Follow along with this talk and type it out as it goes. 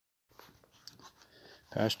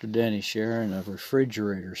Pastor Denny sharing a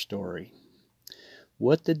refrigerator story.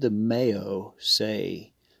 What did the Mayo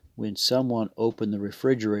say when someone opened the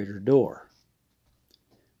refrigerator door?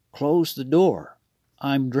 Close the door.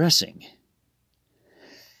 I'm dressing.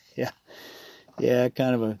 Yeah,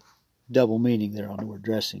 kind of a double meaning there on the word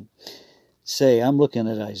dressing. I'm looking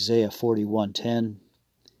at Isaiah 41:10.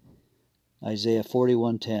 Isaiah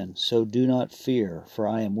 41:10. So do not fear, for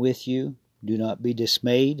I am with you. Do not be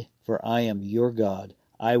dismayed, for I am your God.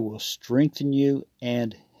 I will strengthen you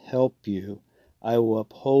and help you. I will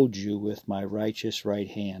uphold you with my righteous right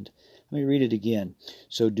hand. Let me read it again.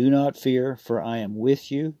 So do not fear, for I am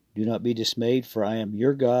with you. Do not be dismayed, for I am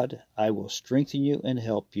your God. I will strengthen you and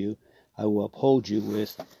help you. I will uphold you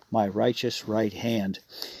with my righteous right hand.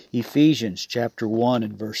 Ephesians chapter 1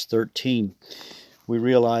 and verse 13. We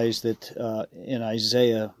realize that in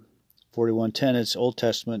Isaiah 41:10, it's Old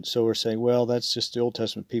Testament, so we're saying, well, that's just the Old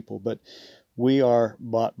Testament people, but we are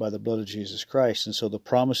bought by the blood of Jesus Christ, and so the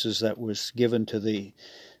promises that was given to the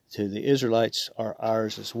Israelites are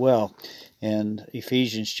ours as well. And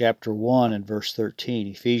Ephesians chapter 1 and verse 13,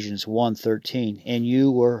 Ephesians 1:13, and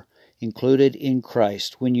you were included in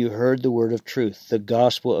Christ when you heard the word of truth, the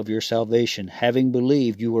gospel of your salvation. Having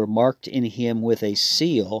believed, you were marked in him with a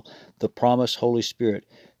seal, the promised Holy Spirit,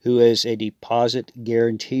 who is a deposit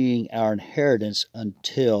guaranteeing our inheritance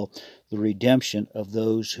until the redemption of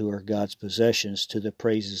those who are God's possessions to the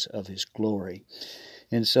praises of his glory.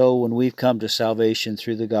 And so when we've come to salvation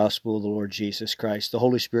through the gospel of the Lord Jesus Christ, the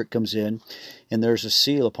Holy Spirit comes in, and there's a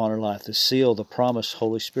seal upon our life, the seal, the promised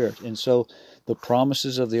Holy Spirit. And so the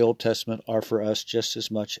promises of the Old Testament are for us just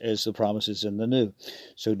as much as the promises in the New.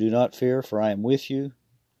 So do not fear, for I am with you,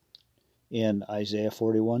 in Isaiah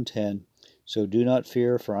 41:10. So do not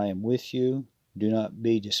fear, for I am with you. Do not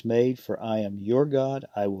be dismayed, for I am your God.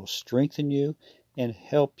 I will strengthen you and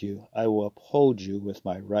help you. I will uphold you with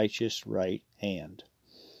my righteous right hand.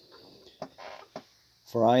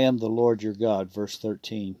 For I am the Lord your God, verse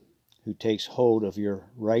 13, who takes hold of your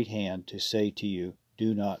right hand to say to you,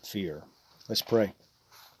 do not fear. Let's pray.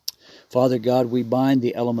 Father God, we bind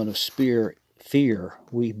the element of fear.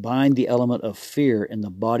 We bind the element of fear in the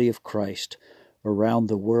body of Christ around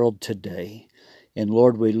the world today. And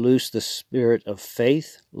Lord, we loose the spirit of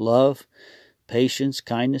faith, love, patience,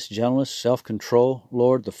 kindness, gentleness, self-control.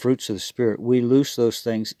 Lord, the fruits of the Spirit, we loose those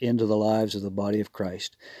things into the lives of the body of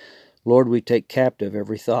Christ. Lord, we take captive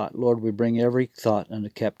every thought. Lord, we bring every thought into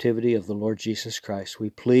captivity of the Lord Jesus Christ. We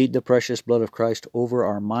plead the precious blood of Christ over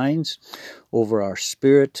our minds, over our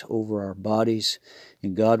spirit, over our bodies.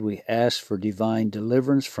 And God, we ask for divine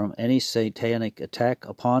deliverance from any satanic attack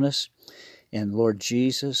upon us. And Lord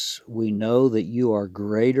Jesus, we know that you are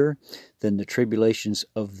greater than the tribulations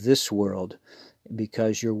of this world,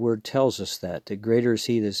 because your word tells us that greater is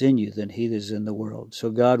he that is in you than he that is in the world. So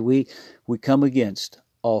God, we come against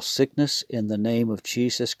all sickness in the name of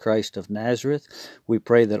Jesus Christ of Nazareth. We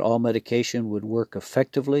pray that all medication would work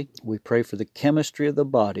effectively. We pray for the chemistry of the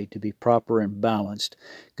body to be proper and balanced.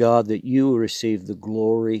 God, that you will receive the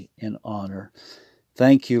glory and honor.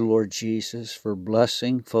 Thank you, Lord Jesus, for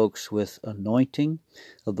blessing folks with anointing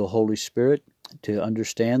of the Holy Spirit to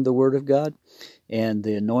understand the Word of God and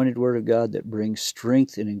the anointed Word of God that brings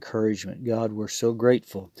strength and encouragement. God, we're so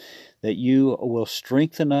grateful that you will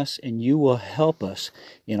strengthen us and you will help us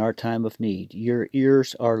in our time of need. Your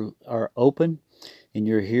ears are open, and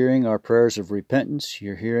you're hearing our prayers of repentance.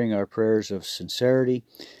 You're hearing our prayers of sincerity,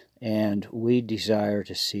 and we desire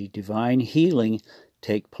to see divine healing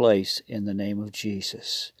take place in the name of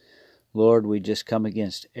Jesus. Lord, we just come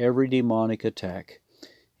against every demonic attack.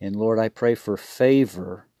 And Lord, I pray for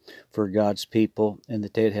favor for God's people, and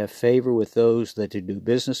that they'd have favor with those that they do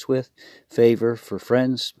business with, favor for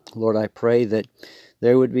friends. Lord, I pray that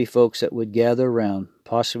there would be folks that would gather around.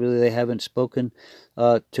 Possibly they haven't spoken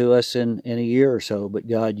to us in a year or so, but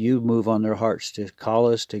God, you move on their hearts to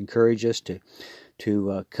call us, to encourage us, to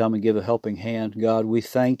come and give a helping hand. God, we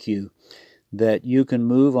thank you that you can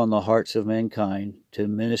move on the hearts of mankind to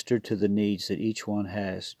minister to the needs that each one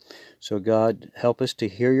has. So God, help us to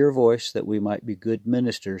hear your voice that we might be good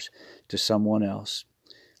ministers to someone else.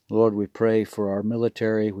 Lord, we pray for our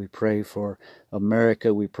military, we pray for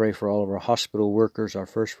America, we pray for all of our hospital workers, our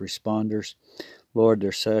first responders. Lord,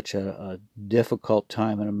 there's such a difficult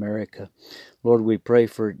time in America. Lord, we pray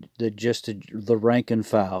for the rank and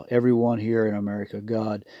file, everyone here in America.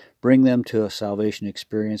 God, bring them to a salvation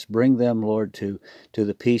experience. Bring them, Lord, to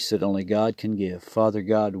the peace that only God can give. Father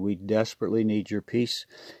God, we desperately need your peace,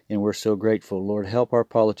 and we're so grateful. Lord, help our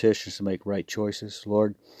politicians to make right choices.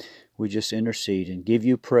 Lord, we just intercede and give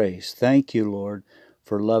you praise. Thank you, Lord,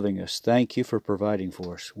 for loving us. Thank you for providing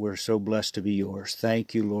for us. We're so blessed to be yours.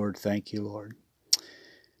 Thank you, Lord. Thank you, Lord.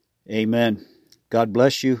 Amen. God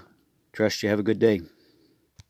bless you. Trust you have a good day.